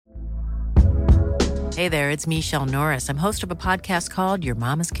Hey there, it's Michelle Norris. I'm host of a podcast called Your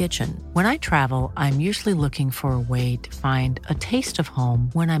Mama's Kitchen. When I travel, I'm usually looking for a way to find a taste of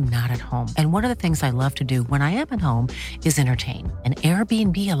home when I'm not at home. And one of the things I love to do when I am at home is entertain. And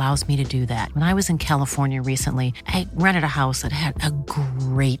Airbnb allows me to do that. When I was in California recently, I rented a house that had a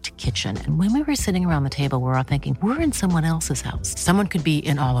great kitchen. And when we were sitting around the table, we were all thinking, we're in someone else's house. Someone could be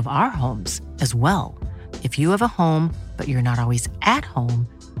in all of our homes as well. If you have a home, but you're not always at home,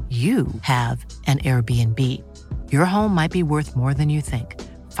 you have an Airbnb. Your home might be worth more than you think.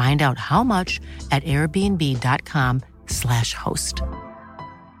 Find out how much at airbnb.com/host.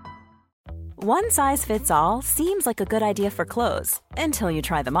 One size fits all seems like a good idea for clothes until you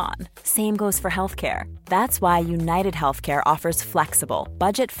try them on. Same goes for healthcare. That's why United Healthcare offers flexible,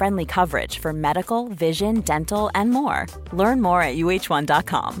 budget-friendly coverage for medical, vision, dental, and more. Learn more at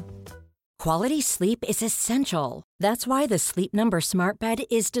uh1.com. Quality sleep is essential. That's why the Sleep Number Smart Bed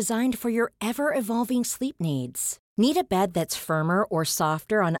is designed for your ever-evolving sleep needs. Need a bed that's firmer or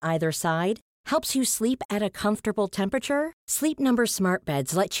softer on either side? Helps you sleep at a comfortable temperature? Sleep Number Smart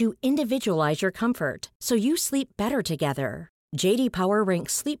Beds let you individualize your comfort, so you sleep better together. J.D. Power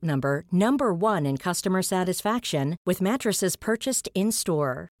ranks Sleep Number number 1 in customer satisfaction with mattresses purchased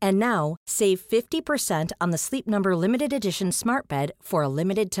in-store. And now, save 50% on the Sleep Number Limited Edition Smart Bed for a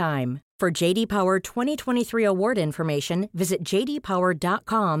limited time. For J.D. Power 2023 award information, visit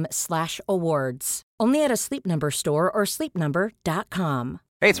jdpower.com/awards. Only at a Sleep Number store or sleepnumber.com.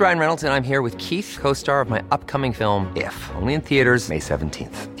 Hey, it's Ryan Reynolds, and I'm here with Keith, co-star of my upcoming film, If, only in theaters May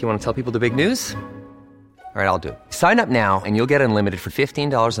 17th. Do you want to tell people the big news? All right, I'll do it. Sign up now and you'll get unlimited for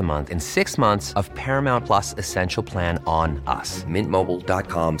 $15 a month and 6 months of Paramount Plus Essential Plan on us.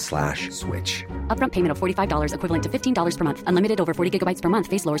 MintMobile.com/switch. Upfront payment of $45 equivalent to $15 per month. Unlimited over 40 gigabytes per month.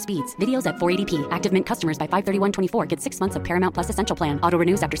 Face lower speeds. Videos at 480p. Active Mint customers by 531.24 get 6 months of Paramount Plus Essential Plan. Auto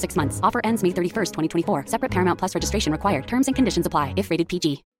renews after 6 months. Offer ends May 31st, 2024. Separate Paramount Plus registration required. Terms and conditions apply if rated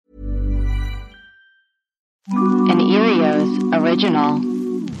PG. An Erios original.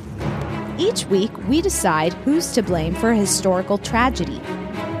 Each week, we decide who's to blame for a historical tragedy.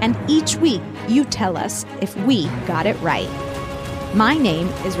 And each week, you tell us if we got it right. My name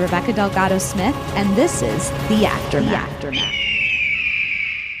is Rebecca Delgado-Smith, and this is The Aftermath.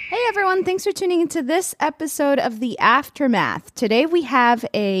 Hey, everyone. Thanks for tuning into this episode of The Aftermath. Today, we have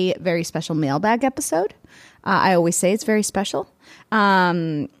a very special mailbag episode. I always say it's very special.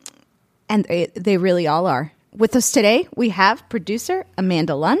 And they really all are. With us today, we have producer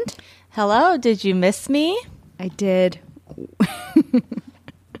Amanda Lund. Hello, did you miss me? I did.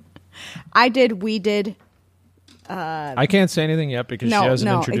 We did. I can't say anything yet because she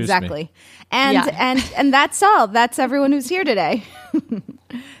hasn't introduced exactly. me. And that's all. That's everyone who's here today.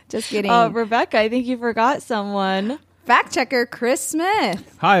 Just kidding. Oh, Rebecca, I think you forgot someone. Fact checker Chris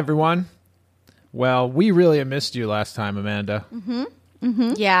Smith. Hi, everyone. Well, we really missed you last time, Amanda. Mm-hmm.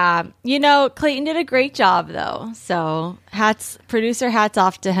 Mm-hmm. Yeah. You know, Clayton did a great job, though. So producer hats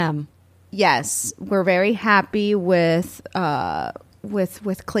off to him. Yes, we're very happy with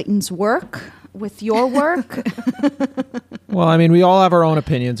Clayton's work, with your work. Well, I mean, we all have our own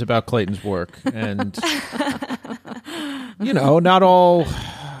opinions about Clayton's work, and you know, not all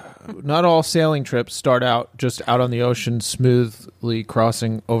sailing trips start out just out on the ocean, smoothly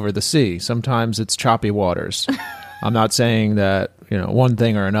crossing over the sea. Sometimes it's choppy waters. I'm not saying that, you know, one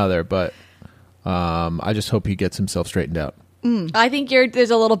thing or another, but I just hope he gets himself straightened out. I think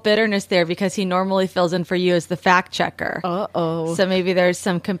there's a little bitterness there because he normally fills in for you as the fact checker. Uh-oh. So maybe there's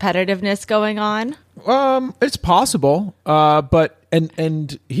some competitiveness going on. It's possible. But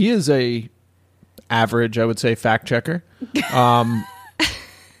and he is a average, I would say, fact checker. And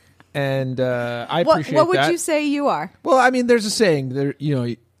I appreciate that. What would you say you are? Well, I mean, there's a saying,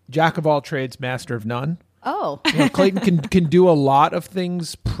 jack of all trades, master of none. Oh. Clayton can do a lot of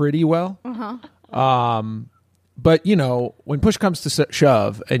things pretty well. Uh-huh. But, when push comes to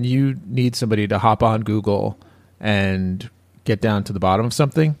shove and you need somebody to hop on Google and get down to the bottom of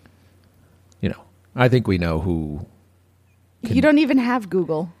something, I think we know who. You don't even have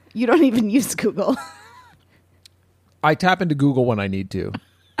Google. You don't even use Google. I tap into Google when I need to.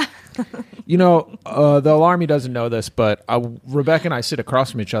 The alarmie doesn't know this, but Rebecca and I sit across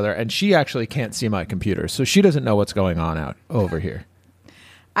from each other, and she actually can't see my computer, so she doesn't know what's going on out over here.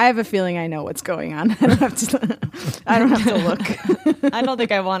 I have a feeling I know what's going on. I don't have to look. I don't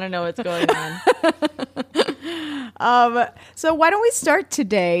think I want to know what's going on. So why don't we start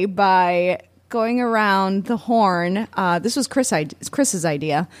today by going around the horn. This was Chris's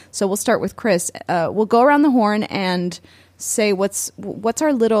idea, so we'll start with Chris. We'll go around the horn and say what's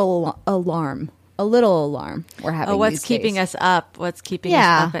our little alarm. A little alarm we're having. What's these keeping days. us up? What's keeping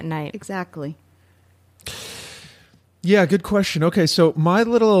us up at night? Exactly. Yeah, good question. Okay, so my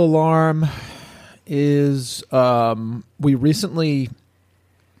little alarm is we recently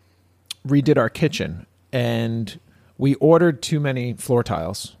redid our kitchen, and we ordered too many floor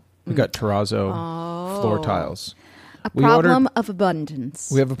tiles. We got terrazzo floor tiles. A problem of abundance.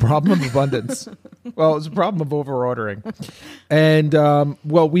 We have a problem of abundance. Well, it's a problem of over-ordering. And,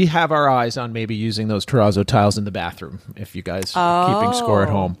 we have our eyes on maybe using those terrazzo tiles in the bathroom, if you guys are keeping score at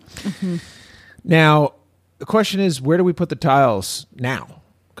home. Mm-hmm. Now, the question is, where do we put the tiles now?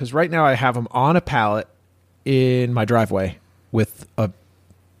 Because right now I have them on a pallet in my driveway with a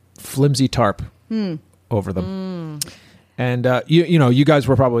flimsy tarp over them. And, you guys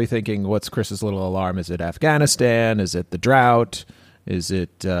were probably thinking, what's Chris's little alarm? Is it Afghanistan? Is it the drought? Is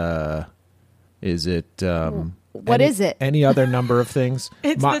it what is it? Any other number of things?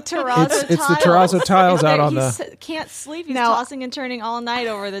 It's the terrazzo tiles. It's the terrazzo tiles out on He can't sleep. He's tossing and turning all night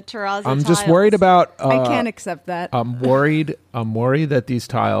over the terrazzo tiles. I'm just worried about... I can't accept that. I'm worried that these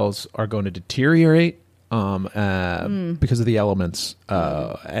tiles are going to deteriorate because of the elements.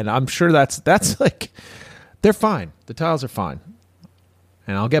 And I'm sure that's like... They're fine. The tiles are fine,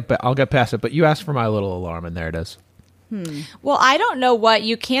 and I'll get past it. But you asked for my little alarm, and there it is. Well, I don't know what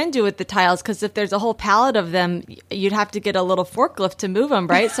you can do with the tiles, because if there's a whole pallet of them, you'd have to get a little forklift to move them,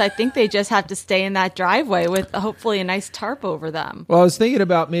 right? So I think they just have to stay in that driveway with hopefully a nice tarp over them. Well, I was thinking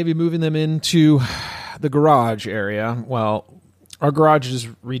about maybe moving them into the garage area. Well, our garage is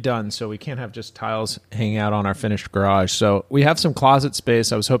redone, so we can't have just tiles hanging out on our finished garage. So we have some closet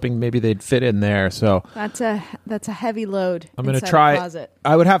space. I was hoping maybe they'd fit in there. So that's a heavy load. I'm going to try. Closet.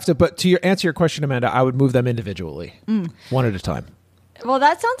 I would have to, but to answer your question, Amanda, I would move them individually, one at a time. Well,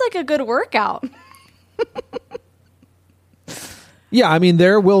 that sounds like a good workout. Yeah, I mean,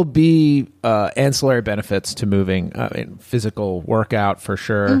 there will be ancillary benefits to moving. Physical workout for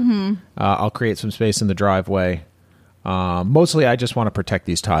sure. Mm-hmm. I'll create some space in the driveway. Mostly I just want to protect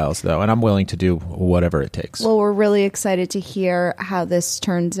these tiles, though, and I'm willing to do whatever it takes. Well, we're really excited to hear how this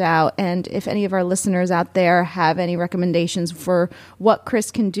turns out, and if any of our listeners out there have any recommendations for what Chris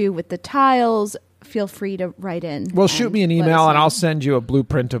can do with the tiles, feel free to write in. Well, shoot me an email, and I'll send you a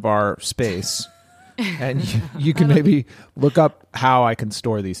blueprint of our space, and you can maybe look up how I can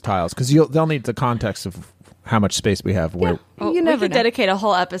store these tiles, because they'll need the context of how much space we have. Yeah. Well, we could dedicate a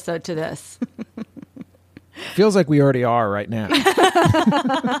whole episode to this. Feels like we already are right now.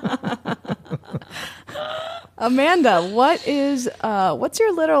 Amanda, what's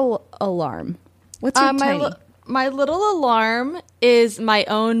your little alarm? What's your tiny? My little alarm is my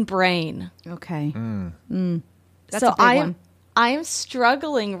own brain. Okay. That's so a big one. I'm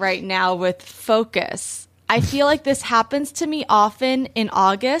struggling right now with focus. I feel like this happens to me often in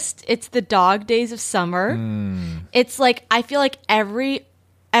August. It's the dog days of summer. It's like I feel like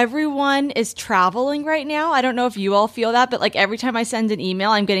everyone is traveling right now. I don't know if you all feel that, but like every time I send an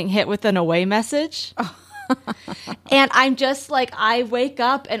email, I'm getting hit with an away message. And I'm just like, I wake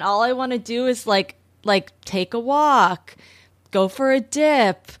up and all I want to do is like take a walk, go for a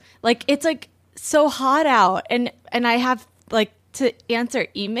dip. Like it's like so hot out and I have like to answer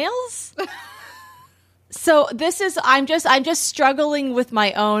emails. So I'm just struggling with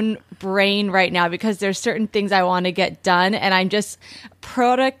my own brain right now because there's certain things I want to get done and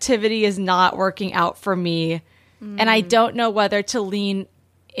productivity is not working out for me. And I don't know whether to lean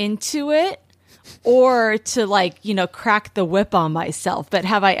into it or to crack the whip on myself. But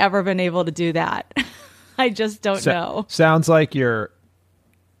have I ever been able to do that? I just don't know. Sounds like you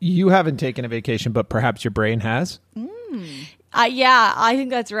haven't taken a vacation, but perhaps your brain has. Yeah, I think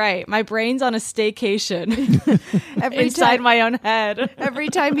that's right. My brain's on a staycation inside my own head. Every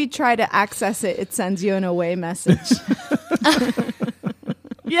time you try to access it, it sends you an away message.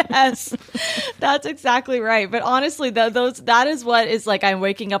 Yes, that's exactly right. But honestly, that is what is like I'm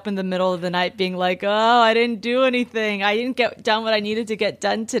waking up in the middle of the night being like, oh, I didn't do anything. I didn't get done what I needed to get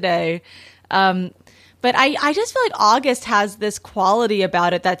done today. But I just feel like August has this quality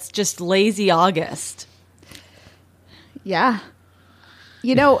about it that's just lazy August. Yeah.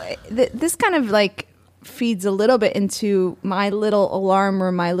 This kind of like feeds a little bit into my little alarm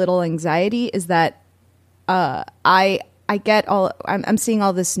or my little anxiety is that I'm seeing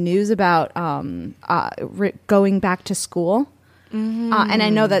all this news about going back to school. Mm-hmm. And I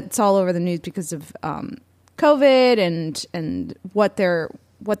know that it's all over the news because of COVID and what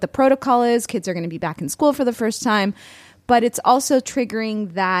the protocol is. Kids are going to be back in school for the first time. But it's also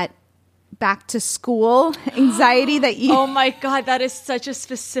triggering that back to school anxiety that you... Oh my God, that is such a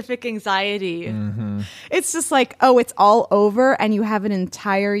specific anxiety. Mm-hmm. It's just like, oh, it's all over and you have an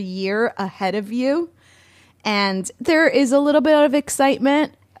entire year ahead of you. And there is a little bit of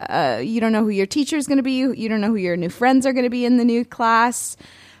excitement you don't know who your teacher is going to be. You don't know who your new friends are going to be in the new class.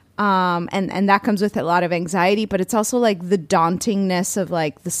 And that comes with a lot of anxiety, but it's also like the dauntingness of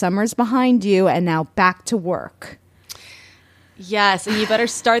like the summer's behind you and now back to work. Yes, and you better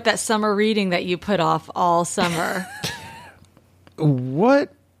start that summer reading that you put off all summer.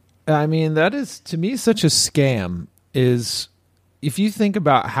 What? I mean, that is, to me, such a scam. Is if you think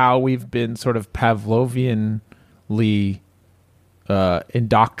about how we've been sort of Pavlovianly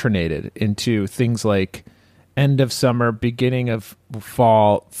indoctrinated into things like end of summer, beginning of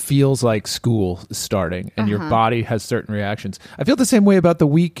fall feels like school is starting, and your body has certain reactions. I feel the same way about the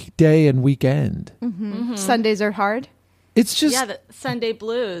weekday and weekend. Sundays are hard. It's just the Sunday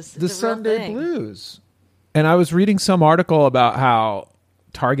blues. The Sunday blues. And I was reading some article about how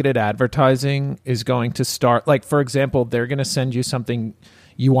targeted advertising is going to start. Like, for example, they're going to send you something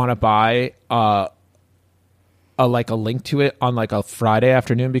you want to buy, like a link to it on like a Friday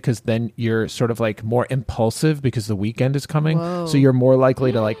afternoon, because then you're sort of like more impulsive because the weekend is coming. Whoa. So you're more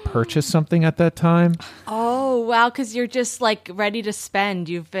likely to like purchase something at that time. Oh, wow. Because you're just like ready to spend.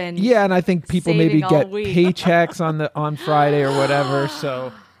 You've been and I think people maybe get paychecks on Friday or whatever.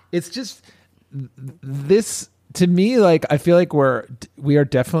 So it's just this, to me, like I feel like we are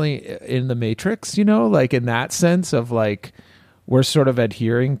definitely in the Matrix, like in that sense of like we're sort of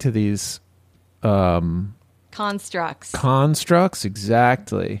adhering to these constructs,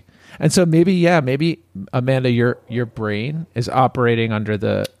 exactly. And so maybe Amanda, your brain is operating under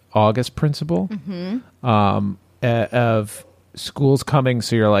the August principle of school's coming,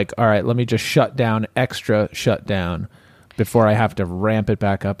 so you're like, all right, let me just shut down before I have to ramp it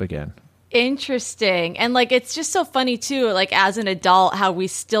back up again. Interesting. And like it's just so funny too, like as an adult, how we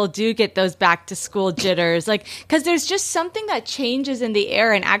still do get those back to school jitters, like because there's just something that changes in the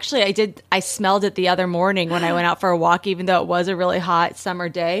air. And actually I smelled it the other morning when I went out for a walk, even though it was a really hot summer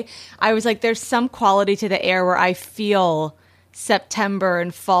day. I was like, there's some quality to the air where I feel September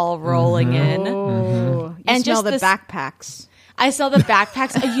and fall rolling in. You and smell the backpacks. I saw the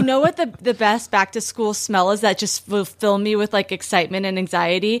backpacks. You know what the best back to school smell is that just will fill me with like excitement and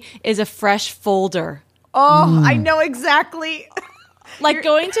anxiety is a fresh folder. Oh, I know exactly. Like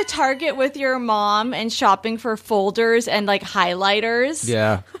going to Target with your mom and shopping for folders and like highlighters.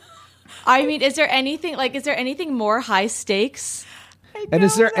 Yeah. I mean, is there anything more high stakes? And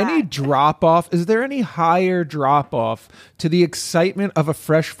is there any drop off? Is there any higher drop off to the excitement of a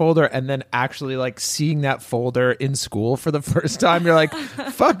fresh folder and then actually like seeing that folder in school for the first time? You're like,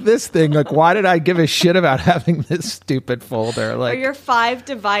 fuck this thing. Like, why did I give a shit about having this stupid folder? Like, or your 5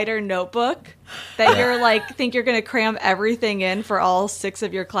 divider notebook that you're like, think you're going to cram everything in for all 6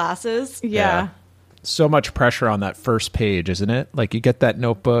 of your classes. Yeah. So much pressure on that first page, isn't it? Like you get that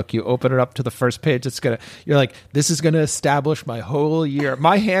notebook, you open it up to the first page. You're like, this is going to establish my whole year.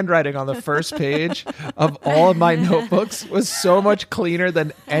 My handwriting on the first page of all of my notebooks was so much cleaner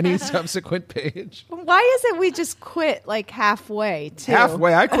than any subsequent page. Why is it we just quit like halfway too?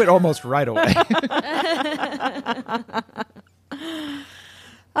 Halfway? I quit almost right away.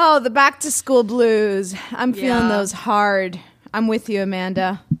 Oh, the back to school blues. I'm feeling those hard. I'm with you,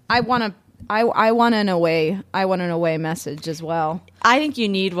 Amanda. I want an away message as well. I think you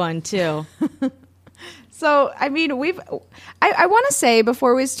need one too. So, I mean, I want to say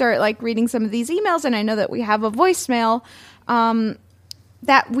before we start like reading some of these emails, and I know that we have a voicemail,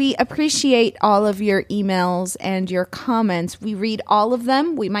 that we appreciate all of your emails and your comments. We read all of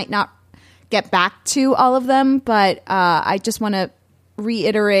them. We might not get back to all of them, but I just want to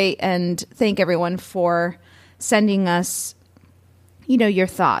reiterate and thank everyone for sending us, your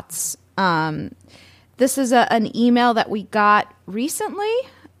thoughts. This is an email that we got recently.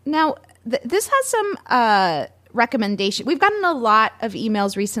 Now, this has some recommendation. We've gotten a lot of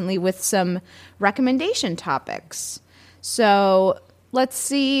emails recently with some recommendation topics. So let's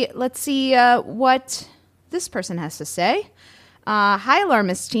see what this person has to say. Hi,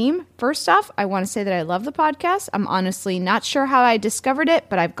 Alarmist team. First off, I want to say that I love the podcast. I'm honestly not sure how I discovered it,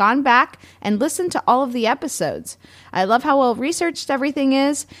 but I've gone back and listened to all of the episodes. I love how well researched everything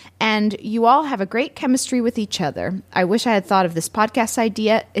is, and you all have a great chemistry with each other. I wish I had thought of this podcast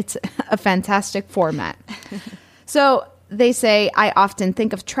idea. It's a fantastic format. So they say, I often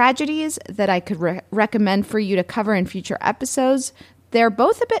think of tragedies that I could recommend for you to cover in future episodes. They're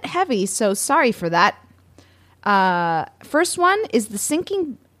both a bit heavy, so sorry for that. First one is the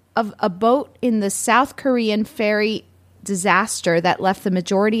sinking of a boat in the South Korean ferry disaster that left the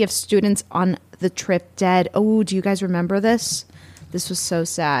majority of students on the trip dead. Oh, do you guys remember this? This was so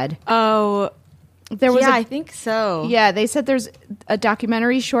sad. Oh, I think so. Yeah, they said there's a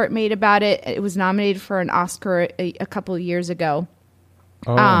documentary short made about it. It was nominated for an Oscar a couple of years ago.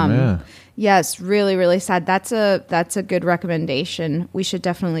 Oh, man. Yes, really, really sad. That's a good recommendation. We should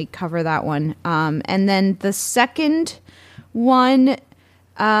definitely cover that one. And then the second one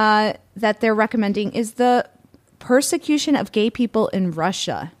that they're recommending is the persecution of gay people in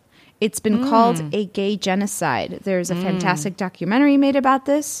Russia. It's been called a gay genocide. There's a fantastic documentary made about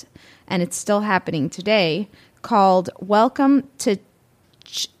this, and it's still happening today, called Welcome to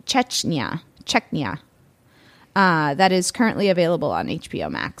Chechnya. That is currently available on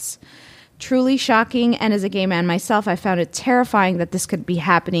HBO Max. Truly shocking, and as a gay man myself, I found it terrifying that this could be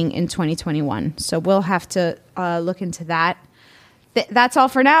happening in 2021. So we'll have to look into that. That's all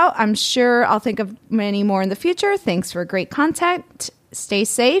for now. I'm sure I'll think of many more in the future. Thanks for great content. Stay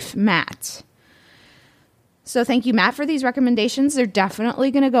safe, Matt. So thank you, Matt, for these recommendations. They're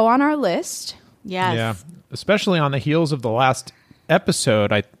definitely going to go on our list. Yes. Yeah, especially on the heels of the last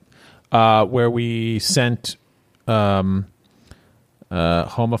episode, where we sent homophobic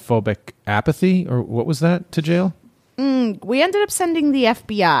apathy, or what was that, to jail? We ended up sending the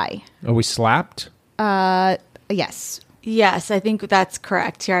FBI. Oh, we slapped? Yes. Yes, I think that's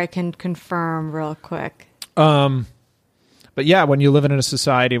correct. Here, I can confirm real quick. But yeah, when you live in a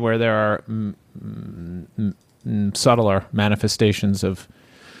society where there are subtler manifestations of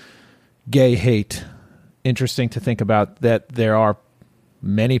gay hate, interesting to think about that there are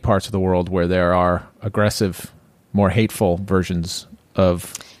many parts of the world where there are aggressive, more hateful versions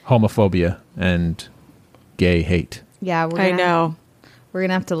of homophobia and gay hate. Yeah, I know. We're going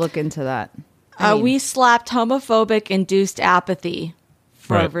to have to look into that. We slapped homophobic-induced apathy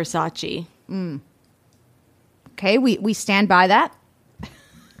for Right. Versace. Okay, we stand by that.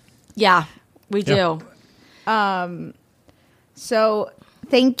 Yeah, we do. So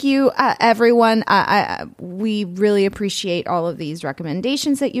thank you, everyone. We really appreciate all of these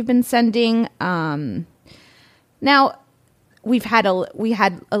recommendations that you've been sending. Now, we had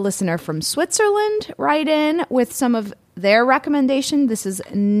a listener from Switzerland write in with some of their recommendation. This is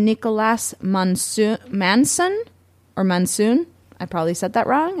Nicolas Mansoon. I probably said that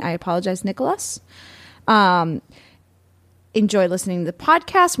wrong. I apologize, Nicholas. Enjoy listening to the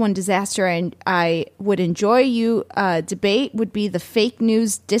podcast. One disaster I would enjoy you debate would be the fake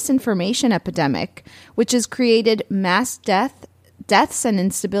news disinformation epidemic, which has created mass deaths and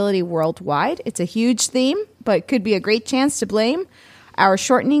instability worldwide. It's a huge theme, but could be a great chance to blame our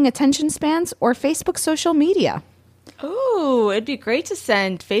shortening attention spans or Facebook social media. Ooh, it'd be great to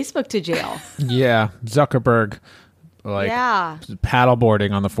send Facebook to jail. Yeah, Zuckerberg,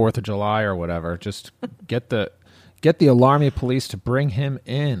 paddleboarding on the 4th of July or whatever. Just get the alarmy police to bring him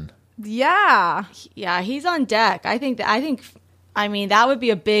in. Yeah. Yeah, he's on deck. I think that would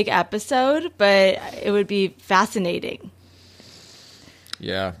be a big episode, but it would be fascinating.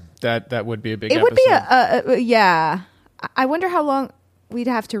 Yeah, that would be a big It episode. would be yeah. I wonder how long we'd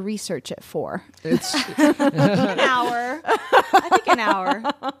have to research it for. It's An hour. I think an hour.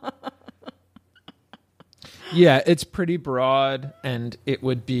 Yeah, it's pretty broad, and it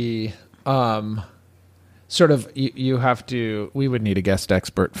would be sort of you have to. We would need a guest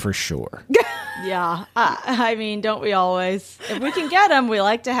expert for sure. Yeah, I mean, don't we always? If we can get them, we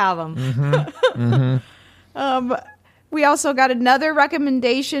like to have them. We also got another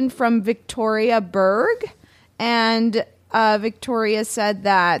recommendation from Victoria Berg, and Victoria said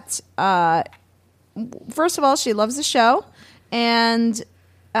that first of all, she loves the show, and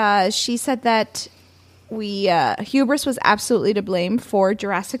she said that hubris was absolutely to blame for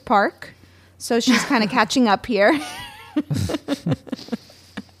Jurassic Park, so she's kind of catching up here.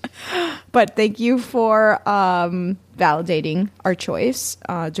 But thank you for validating our choice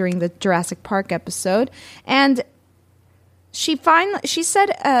during the Jurassic Park episode. And she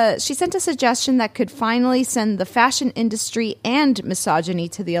sent a suggestion that could finally send the fashion industry and misogyny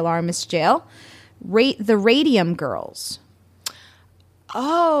to the alarmist jail. The Radium Girls.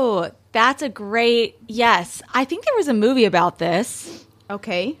 Oh, that's a great, yes. I think there was a movie about this.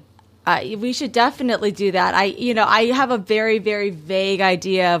 Okay. We should definitely do that. I have a very, very vague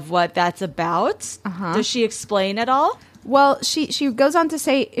idea of what that's about. Does she explain at all? Well, she goes on to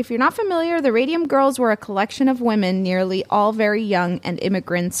say, if you're not familiar, the Radium Girls were a collection of women, nearly all very young and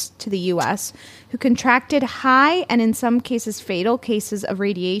immigrants to the U.S., who contracted high and in some cases fatal cases of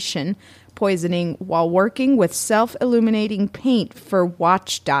radiation poisoning while working with self-illuminating paint for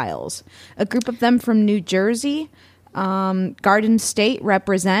watch dials. A group of them from New Jersey, Garden State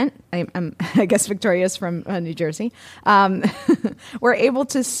represent, I guess Victoria's from New Jersey, were able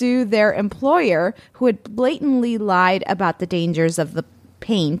to sue their employer who had blatantly lied about the dangers of the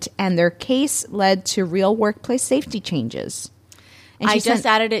paint, and their case led to real workplace safety changes. And I just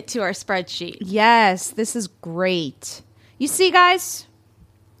added it to our spreadsheet. Yes, this is great. You see, guys,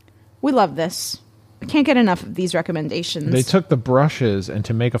 We love this. I can't get enough of these recommendations. They took the brushes, and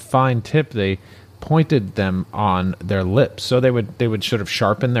to make a fine tip, they pointed them on their lips. So they would sort of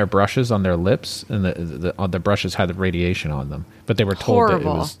sharpen their brushes on their lips, and the brushes had the radiation on them. But they were told that it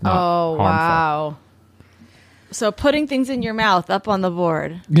was not harmful. Wow. So putting things in your mouth up on the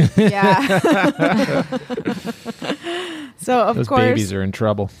board. Yeah. So, of Those course, babies are in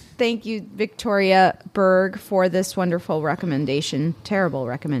trouble. Thank you, Victoria Berg, for this wonderful recommendation. Terrible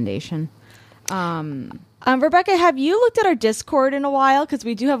recommendation. Rebecca, have you looked at our Discord in a while? Because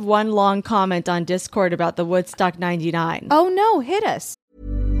we do have one long comment on Discord about the Woodstock 99. Oh, no. Hit us.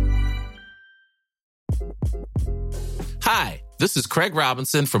 Hi, this is Craig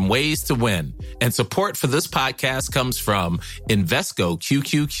Robinson from Ways to Win, and support for this podcast comes from Invesco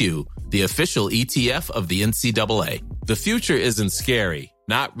QQQ, the official ETF of the NCAA. The future isn't scary.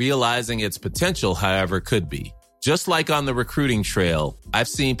 Not realizing its potential, however, could be. Just like on the recruiting trail, I've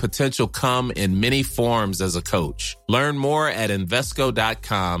seen potential come in many forms as a coach. Learn more at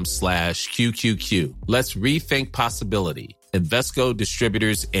Invesco.com/QQQ. Let's rethink possibility. Invesco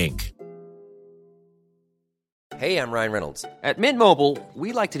Distributors, Inc. Hey, I'm Ryan Reynolds. At Mint Mobile,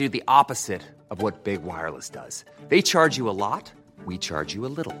 we like to do the opposite of what Big Wireless does. They charge you a lot, we charge you a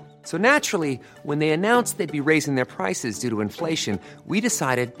little. So naturally, when they announced they'd be raising their prices due to inflation, we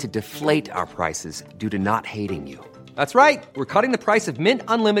decided to deflate our prices due to not hating you. That's right. We're cutting the price of Mint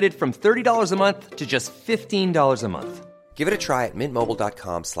Unlimited from $30 a month to just $15 a month. Give it a try at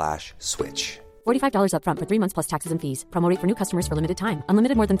mintmobile.com/switch. $45 up front for 3 months plus taxes and fees. Promo rate for new customers for limited time.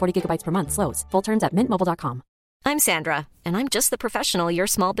 Unlimited more than 40 gigabytes per month. Slows full terms at mintmobile.com. I'm Sandra, and I'm just the professional your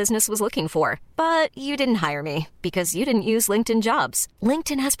small business was looking for. But you didn't hire me because you didn't use LinkedIn Jobs.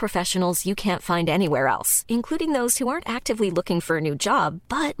 LinkedIn has professionals you can't find anywhere else, including those who aren't actively looking for a new job,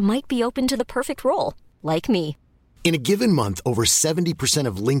 but might be open to the perfect role, like me. In a given month, over 70%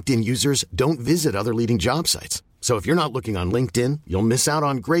 of LinkedIn users don't visit other leading job sites. So if you're not looking on LinkedIn, you'll miss out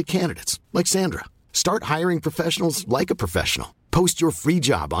on great candidates like Sandra. Start hiring professionals like a professional. Post your free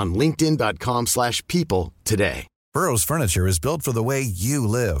job on linkedin.com/people today. Burrow's furniture is built for the way you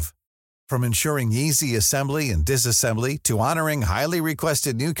live. From ensuring easy assembly and disassembly to honoring highly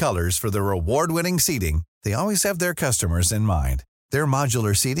requested new colors for their award-winning seating, they always have their customers in mind. Their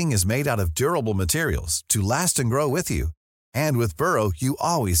modular seating is made out of durable materials to last and grow with you. And with Burrow, you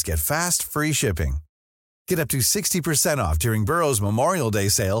always get fast, free shipping. Get up to 60% off during Burrow's Memorial Day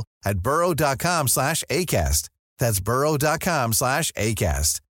sale at burrow.com/ACAST. That's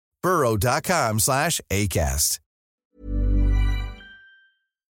burrow.com/ACAST. burrow.com/ACAST.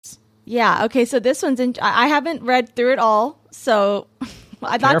 Yeah. Okay. So this one's I haven't read through it all, so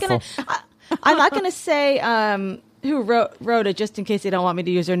I'm not gonna say who wrote it, just in case they don't want me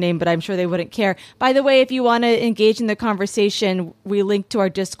to use their name, but I'm sure they wouldn't care. By the way, if you want to engage in the conversation, we link to our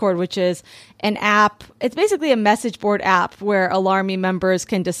Discord, which is an app. It's basically a message board app where Alarmy members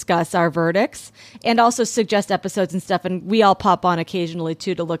can discuss our verdicts and also suggest episodes and stuff. And we all pop on occasionally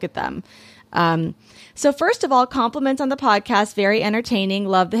too to look at them. So first of all, compliments on the podcast. Very entertaining.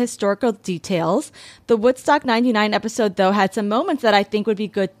 Love the historical details. The Woodstock 99 episode, though, had some moments that I think would be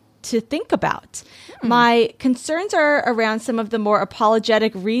good to think about. My concerns are around some of the more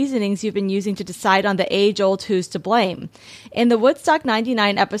apologetic reasonings you've been using to decide on the age-old who's to blame. In the Woodstock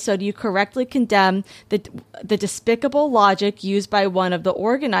 99 episode, you correctly condemn the despicable logic used by one of the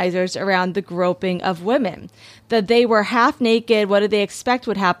organizers around the groping of women. That they were half naked, what did they expect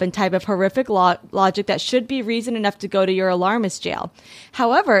would happen type of horrific logic that should be reason enough to go to your alarmist jail.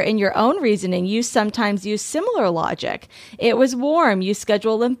 However, in your own reasoning, you sometimes use similar logic. It was warm. You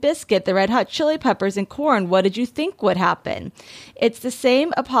schedule Limp Bizkit, the Red Hot Chili Peppers, and Korn. What did you think would happen? It's the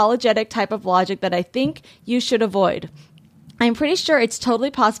same apologetic type of logic that I think you should avoid. I'm pretty sure it's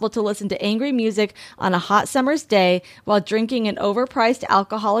totally possible to listen to angry music on a hot summer's day while drinking an overpriced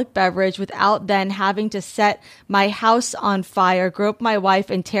alcoholic beverage without then having to set my house on fire, grope my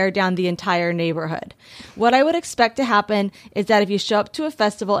wife, and tear down the entire neighborhood. What I would expect to happen is that if you show up to a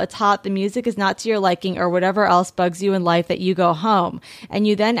festival, it's hot, the music is not to your liking, or whatever else bugs you in life, that you go home. And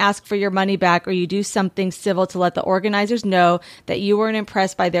you then ask for your money back, or you do something civil to let the organizers know that you weren't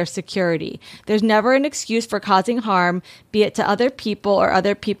impressed by their security. There's never an excuse for causing harm, be it to other people or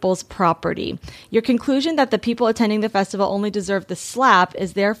other people's property. Your conclusion that the people attending the festival only deserve the slap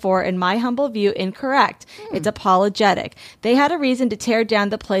is therefore, in my humble view, incorrect. It's apologetic. They had a reason to tear down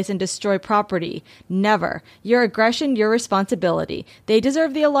the place and destroy property. Never. Your aggression, your responsibility. They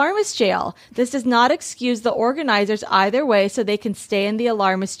deserve the alarmist jail. This does not excuse the organizers either way, so they can stay in the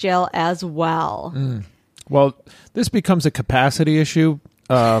alarmist jail as well. Well, this becomes a capacity issue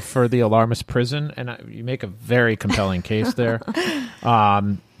for the alarmist prison, and you make a very compelling case there.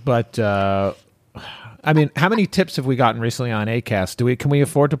 But I mean, how many tips have we gotten recently on Acast? Can we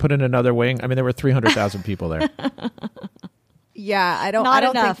afford to put in another wing? I mean, there were 300,000 people there. Yeah, I don't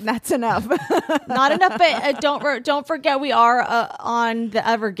think that's enough. Not enough, but don't forget we are on the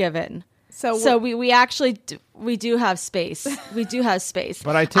Ever Given. So we actually we do have space. We do have space.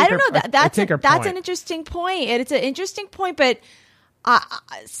 But I don't know. That's an interesting point. It's an interesting point, but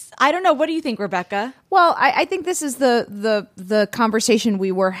I don't know. What do you think, Rebecca? Well, I think this is the conversation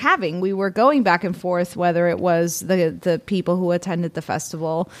we were having. We were going back and forth whether it was the people who attended the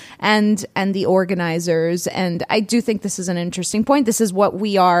festival and the organizers. And I do think this is an interesting point. This is what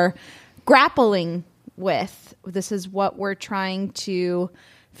we are grappling with. This is what we're trying to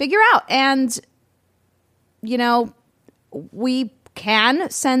figure out. And, you know, we can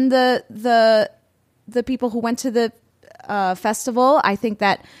send the people who went to the festival. I think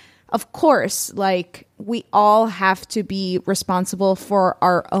that, of course, like, we all have to be responsible for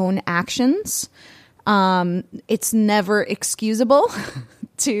our own actions. It's never excusable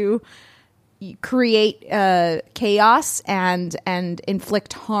to create chaos and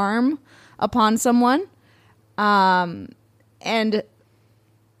inflict harm upon someone. And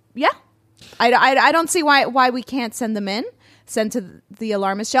yeah, I don't see why we can't send to the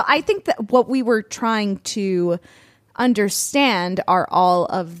alarmist jail. I think that what we were trying to understand are all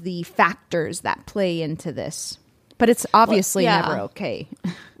of the factors that play into this, but it's obviously never okay.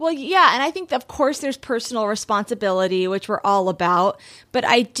 Well, yeah, and I think that, of course, there's personal responsibility, which we're all about, but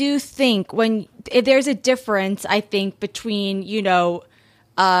I do think there's a difference, I think, between, you know,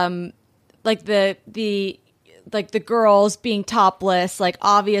 like the girls being topless, like,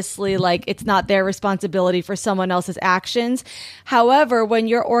 obviously, like, it's not their responsibility for someone else's actions. However, when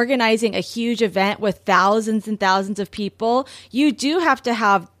you're organizing a huge event with thousands and thousands of people, you do have to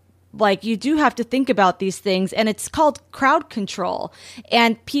think about these things, and it's called crowd control.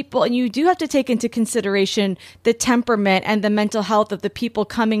 And you do have to take into consideration the temperament and the mental health of the people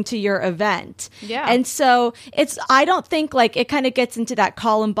coming to your event. Yeah. And so I don't think, like, it kind of gets into that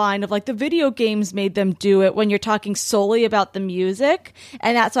Columbine of, like, the video games made them do it when you're talking solely about the music.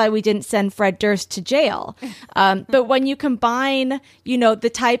 And that's why we didn't send Fred Durst to jail. But when you combine, you know, the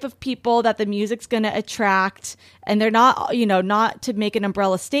type of people that the music's going to attract, and they're not, you know, not to make an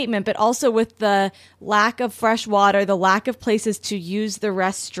umbrella statement, but also with the lack of fresh water, the lack of places to use the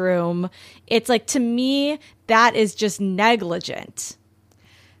restroom, it's like, to me, that is just negligent.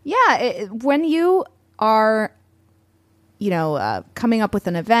 Yeah, when you are, you know, coming up with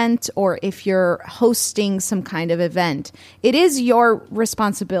an event, or if you're hosting some kind of event, it is your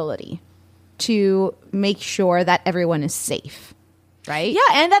responsibility to make sure that everyone is safe. Right? Yeah,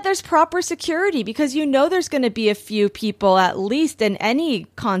 and that there's proper security, because you know there's going to be a few people at least in any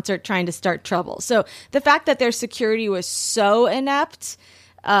concert trying to start trouble. So the fact that their security was so inept,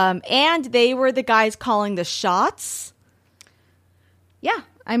 and they were the guys calling the shots. Yeah,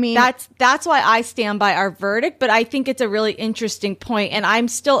 I mean, that's why I stand by our verdict. But I think it's a really interesting point, and I'm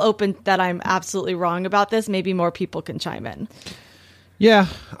still open that I'm absolutely wrong about this. Maybe more people can chime in. Yeah,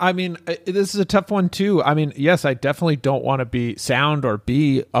 I mean, this is a tough one too. I mean, yes, I definitely don't want to be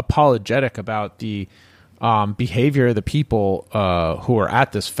apologetic about the behavior of the people who were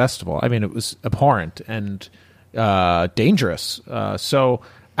at this festival. I mean, it was abhorrent and dangerous. So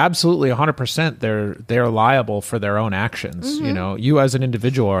absolutely 100% they're liable for their own actions. Mm-hmm. You know, you as an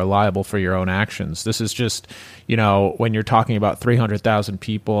individual are liable for your own actions. This is just, you know, when you're talking about 300,000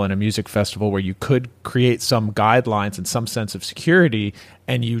 people in a music festival where you could create some guidelines and some sense of security,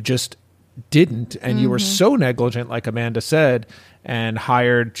 and you just didn't, and you were so negligent, like Amanda said, and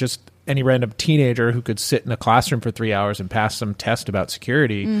hired just any random teenager who could sit in a classroom for 3 hours and pass some test about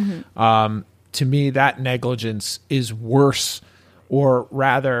security. To me, that negligence is worse. Or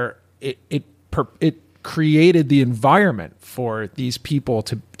rather, it created the environment for these people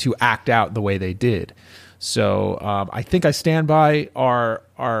to act out the way they did. So I think I stand by our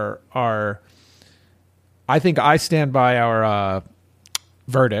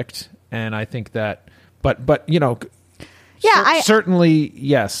verdict, and I think that, but you know, certainly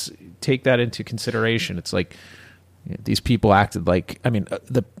yes, take that into consideration. It's like, you know, these people acted like, I mean,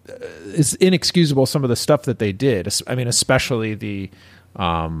 it's inexcusable, some of the stuff that they did. I mean, especially the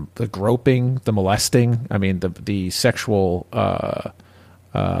groping, the molesting. I mean, the sexual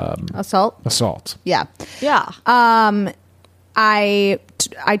assault. Yeah. I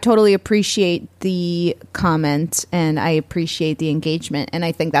totally appreciate the comment, and I appreciate the engagement, and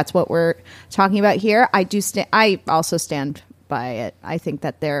I think that's what we're talking about here. I also stand by it. I think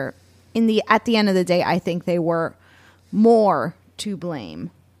that at the end of the day, I think they were more to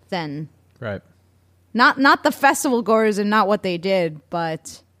blame than right. Not the festival goers and not what they did,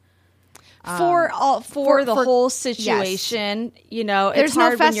 but For the whole situation, yes. You know, there's it's no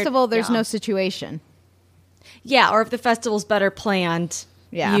hard festival, there's no situation. Yeah, or if the festival's better planned,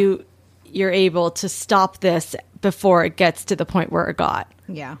 yeah, you're able to stop this before it gets to the point where it got.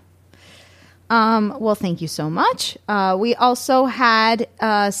 Yeah. Well, thank you so much. We also had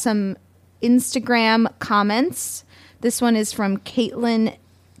some Instagram comments. This one is from Caitlin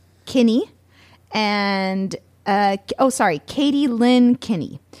Kinney and Katie Lynn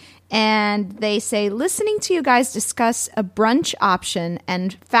Kinney. And they say, listening to you guys discuss a brunch option,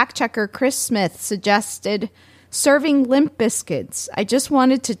 and fact checker Chris Smith suggested serving Limp Bizkits. I just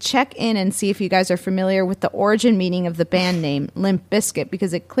wanted to check in and see if you guys are familiar with the origin meaning of the band name Limp Bizkit,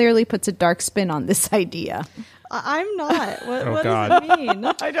 because it clearly puts a dark spin on this idea. I'm not. What God. does it mean?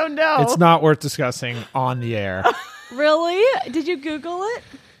 I don't know. It's not worth discussing on the air. Really? Did you Google it?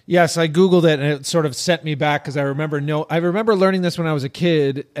 Yes, I Googled it, and it sort of sent me back because I remember learning this when I was a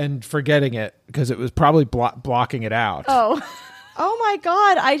kid and forgetting it because it was probably blocking it out. Oh my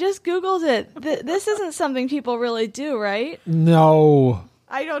God. I just Googled it. This isn't something people really do, right? No.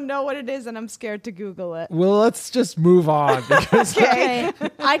 I don't know what it is, and I'm scared to Google it. Well, let's just move on. Because okay.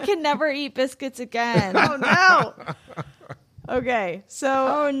 I can never eat biscuits again. Oh, no. Okay, so...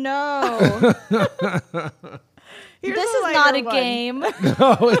 Oh, no. This is not a game.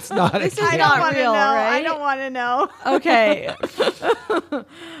 No, it's not. This is not real, right? I don't want to know. Okay.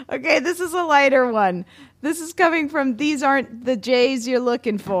 Okay, this is a lighter one. This is coming from These Aren't the J's You're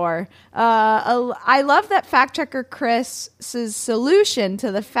Looking For. I love that fact checker Chris's solution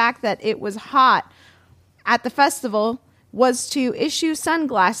to the fact that it was hot at the festival was to issue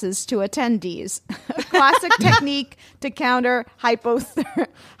sunglasses to attendees. A classic technique to counter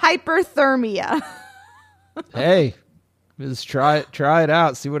hyperthermia. Hey, just try it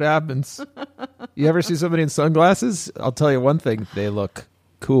out. See what happens. You ever see somebody in sunglasses? I'll tell you one thing. They look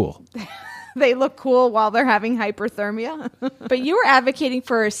cool. They look cool while they're having hyperthermia. But you were advocating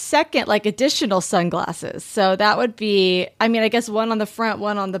for a second, additional sunglasses. So that would be, I guess one on the front,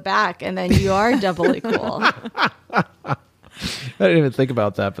 one on the back, and then you are doubly cool. I didn't even think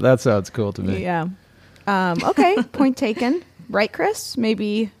about that, but that sounds cool to me. Yeah. Okay, point taken. Right, Chris?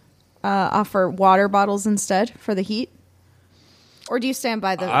 Maybe offer water bottles instead for the heat? Or do you stand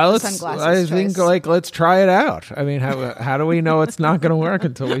by the sunglasses I choice? think let's try it out. How do we know it's not going to work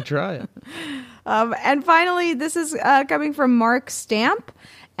until we try it? And finally, this is coming from Mark Stamp,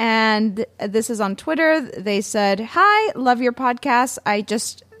 and this is on Twitter. They said, "Hi, love your podcast. I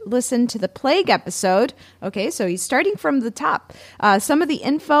just listened to the plague episode." Okay, so he's starting from the top. Some of the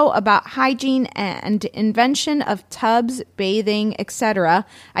info about hygiene and invention of tubs, bathing, etc.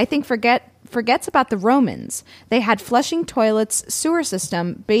 I think forgets about the Romans. They had flushing toilets, sewer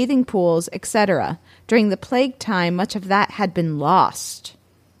system, bathing pools, etc. During the plague time, much of that had been lost.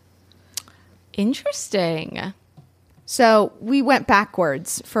 Interesting. So we went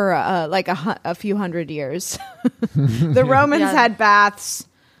backwards for a few hundred years. The Romans had baths.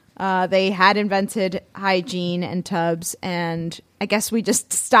 They had invented hygiene and tubs, and I guess we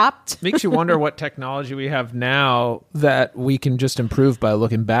just stopped. Makes you wonder what technology we have now that we can just improve by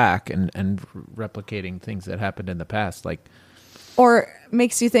looking back and replicating things that happened in the past. Or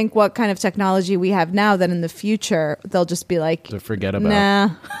makes you think what kind of technology we have now that in the future they'll just be like, to forget about. Nah.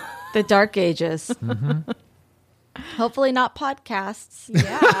 The Dark Ages. Mm-hmm. Hopefully not podcasts.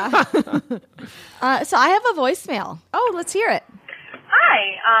 Yeah. So I have a voicemail. Oh, let's hear it.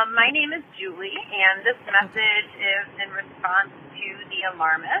 Hi, my name is Julie, and this message is in response to the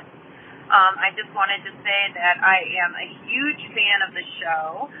alarmist. I just wanted to say that I am a huge fan of the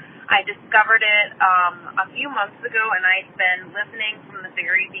show. I discovered it a few months ago, and I've been listening from the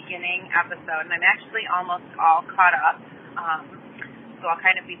very beginning episode, and I'm actually almost all caught up, so I'll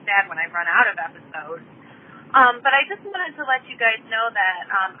kind of be sad when I run out of episodes. But I just wanted to let you guys know that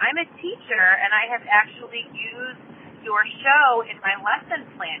I'm a teacher, and I have actually used your show in my lesson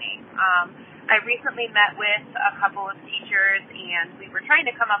planning. I recently met with a couple of teachers, and we were trying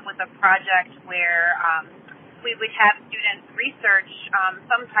to come up with a project where we would have students research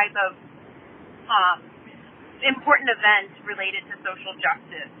some type of important event related to social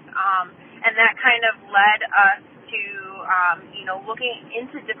justice. And that kind of led us to, looking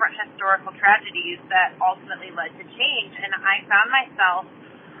into different historical tragedies that ultimately led to change. And I found myself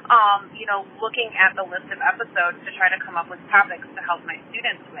looking at the list of episodes to try to come up with topics to help my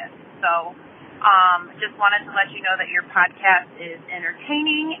students with. So just wanted to let you know that your podcast is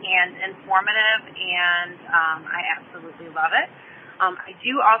entertaining and informative, and I absolutely love it. I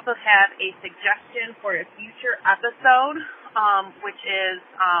do also have a suggestion for a future episode, which is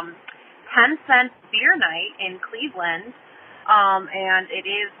 10 Cent Beer Night in Cleveland. and it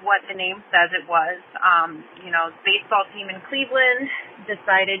is what the name says it was. The baseball team in Cleveland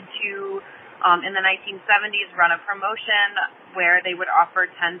decided to, in the 1970s, run a promotion where they would offer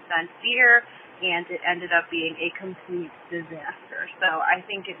 10-cent beer, and it ended up being a complete disaster. So I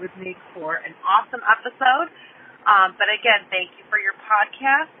think it would make for an awesome episode. But again, thank you for your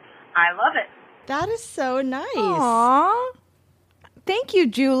podcast. I love it. That is so nice. Aww. Thank you,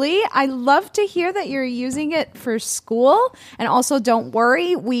 Julie. I love to hear that you're using it for school. And also, don't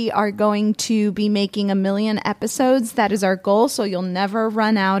worry, we are going to be making 1 million episodes. That is our goal. So you'll never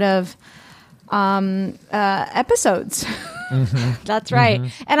run out of episodes. Mm-hmm. That's right.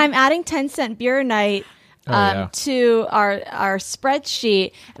 Mm-hmm. And I'm adding 10-cent beer night to our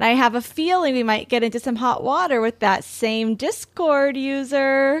spreadsheet. And I have a feeling we might get into some hot water with that same Discord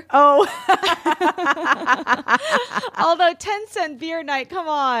user. Oh. Although 10-cent beer night, come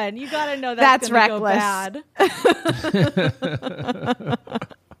on. You got to know that's reckless. Go bad.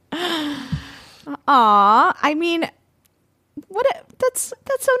 Aw, I mean, that's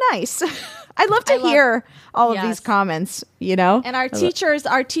so nice. I love to hear all of these comments, And our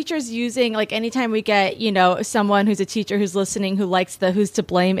teachers using, like, anytime we get, someone who's a teacher who's listening who likes the who's to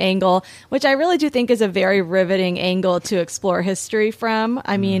blame angle, which I really do think is a very riveting angle to explore history from.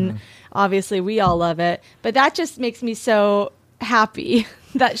 I mean, obviously we all love it, but that just makes me so happy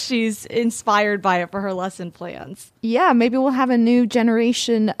that she's inspired by it for her lesson plans. Yeah, maybe we'll have a new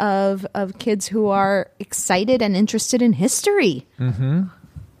generation of kids who are excited and interested in history. Mm-hmm.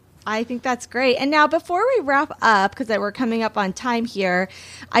 I think that's great. And now, before we wrap up, because we're coming up on time here,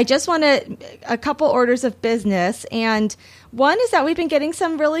 I just want a couple orders of business. And one is that we've been getting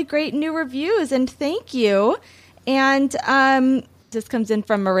some really great new reviews, and thank you. And this comes in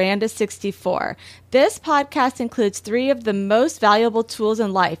from Miranda64. This podcast includes 3 of the most valuable tools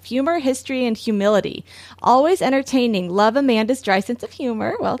in life: humor, history, and humility. Always entertaining. Love Amanda's dry sense of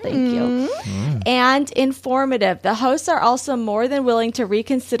humor. Well, thank you. And informative. The hosts are also more than willing to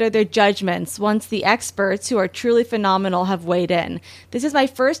reconsider their judgments once the experts, who are truly phenomenal, have weighed in. This is my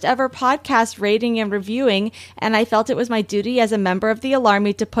first ever podcast rating and reviewing, and I felt it was my duty as a member of the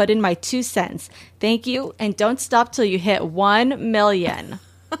Alarmy to put in my 2 cents. Thank you, and don't stop till you hit 1 million.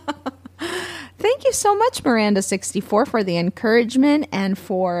 Thank you so much, Miranda64, for the encouragement and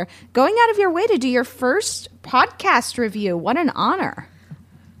for going out of your way to do your first podcast review. What an honor.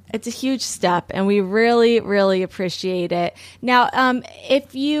 It's a huge step, and we really, really appreciate it. Now,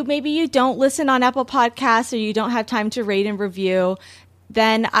 if maybe you don't listen on Apple Podcasts or you don't have time to rate and review,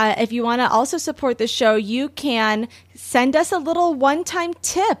 then if you want to also support the show, you can send us a little one-time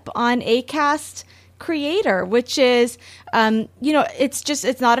tip on Acast Creator, which is,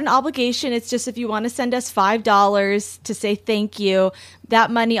 it's not an obligation. It's just if you want to send us $5 to say thank you, that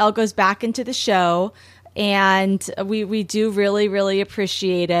money all goes back into the show. And we do really, really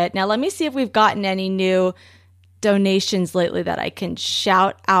appreciate it. Now, let me see if we've gotten any new donations lately that I can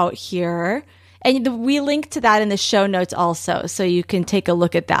shout out here. And we link to that in the show notes also, so you can take a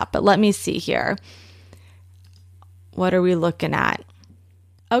look at that. But let me see here. What are we looking at?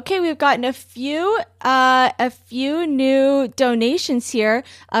 Okay, we've gotten a few new donations here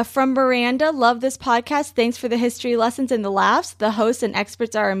from Miranda. Love this podcast. Thanks for the history lessons and the laughs. The hosts and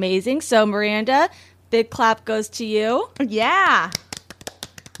experts are amazing. So, Miranda, big clap goes to you. Yeah.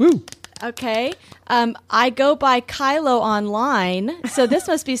 Woo. Okay. I go by Kylo online, so this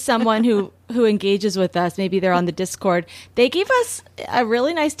must be someone who engages with us. Maybe they're on the Discord. They gave us a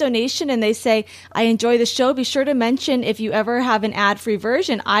really nice donation, and they say, I enjoy the show. Be sure to mention if you ever have an ad-free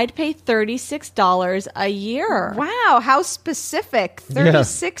version. I'd pay $36 a year. Wow, how specific.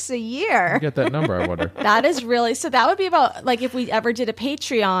 $36 a year. Get that number, I wonder. That is really, so that would be about, like, if we ever did a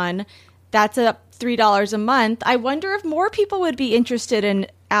Patreon, that's $3 a month. I wonder if more people would be interested in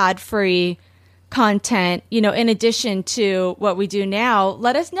ad-free content, in addition to what we do now.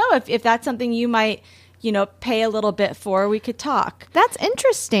 Let us know if that's something you might, pay a little bit for. We could talk. That's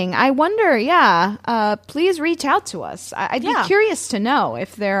interesting. I wonder, please reach out to us. I'd be curious to know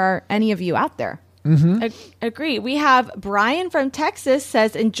if there are any of you out there. Mm-hmm. Agree. We have Brian from Texas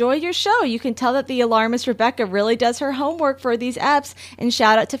says, enjoy your show. You can tell that the alarmist Rebecca really does her homework for these apps. And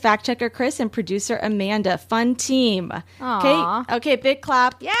shout out to fact checker Chris and producer Amanda. Fun team. Okay, big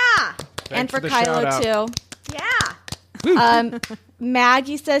clap. Yeah. And for Kylo too. Yeah.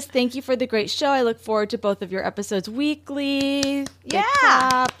 Maggie says, thank you for the great show. I look forward to both of your episodes weekly.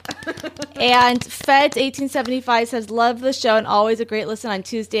 Yeah. And Feds1875 says, love the show and always a great listen on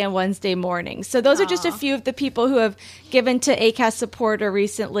Tuesday and Wednesday mornings. So those are just a few of the people who have given to Acast Supporter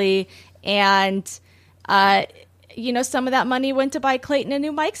recently. And some of that money went to buy Clayton a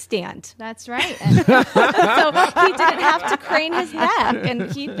new mic stand. That's right. So he didn't have to crane his neck,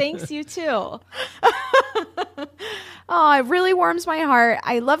 and he thanks you too. Oh, it really warms my heart.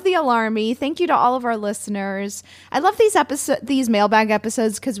 I love the Alarmy. Thank you to all of our listeners. I love these mailbag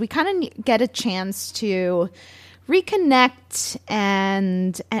episodes because we kind of get a chance to reconnect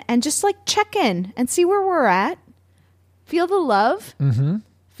and just like check in and see where we're at. Feel the love. Mm-hmm.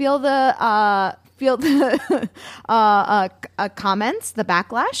 Feel the comments, the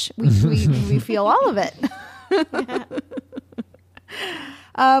backlash. We feel all of it.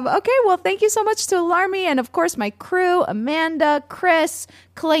 Okay, well, thank you so much to Alarmy and, of course, my crew, Amanda, Chris,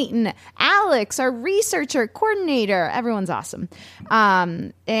 Clayton, Alex, our researcher, coordinator. Everyone's awesome.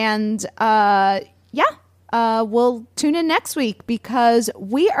 We'll tune in next week because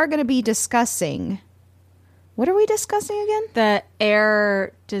we are going to be discussing... What are we discussing again? The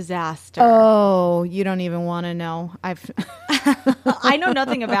air disaster. Oh, you don't even want to know. I know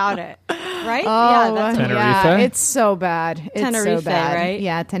nothing about it. Right? Oh, that's Tenerife? Yeah, it's so bad. It's Tenerife, so bad. right?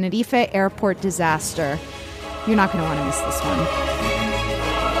 Yeah, Tenerife airport disaster. You're not going to want to miss this one.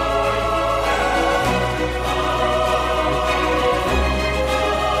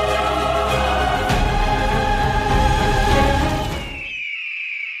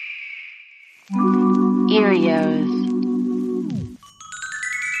 Erios.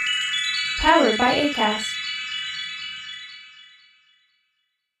 Powered by Acast.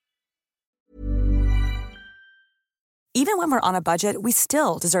 Even when we're on a budget, we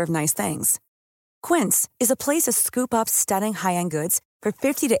still deserve nice things. Quince is a place to scoop up stunning high-end goods for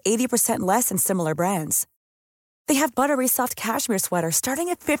 50 to 80% less than similar brands. They have buttery soft cashmere sweaters starting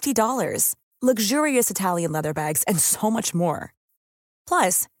at $50, luxurious Italian leather bags, and so much more.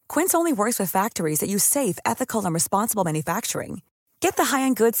 Plus, Quince only works with factories that use safe, ethical, and responsible manufacturing. Get the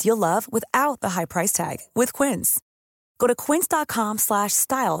high-end goods you'll love without the high price tag with Quince. Go to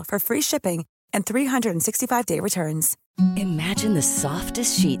quince.com/style for free shipping and 365-day returns. Imagine the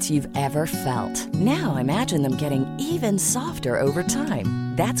softest sheets you've ever felt. Now imagine them getting even softer over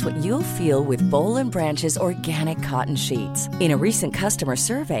time. That's what you'll feel with Boll & Branch's organic cotton sheets. In a recent customer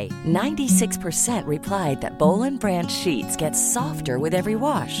survey, 96% replied that Boll & Branch sheets get softer with every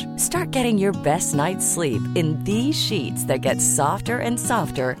wash. Start getting your best night's sleep in these sheets that get softer and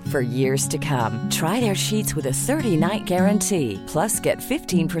softer for years to come. Try their sheets with a 30-night guarantee. Plus, get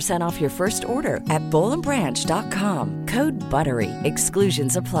 15% off your first order at bollandbranch.com. Code BUTTERY.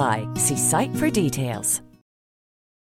 Exclusions apply. See site for details.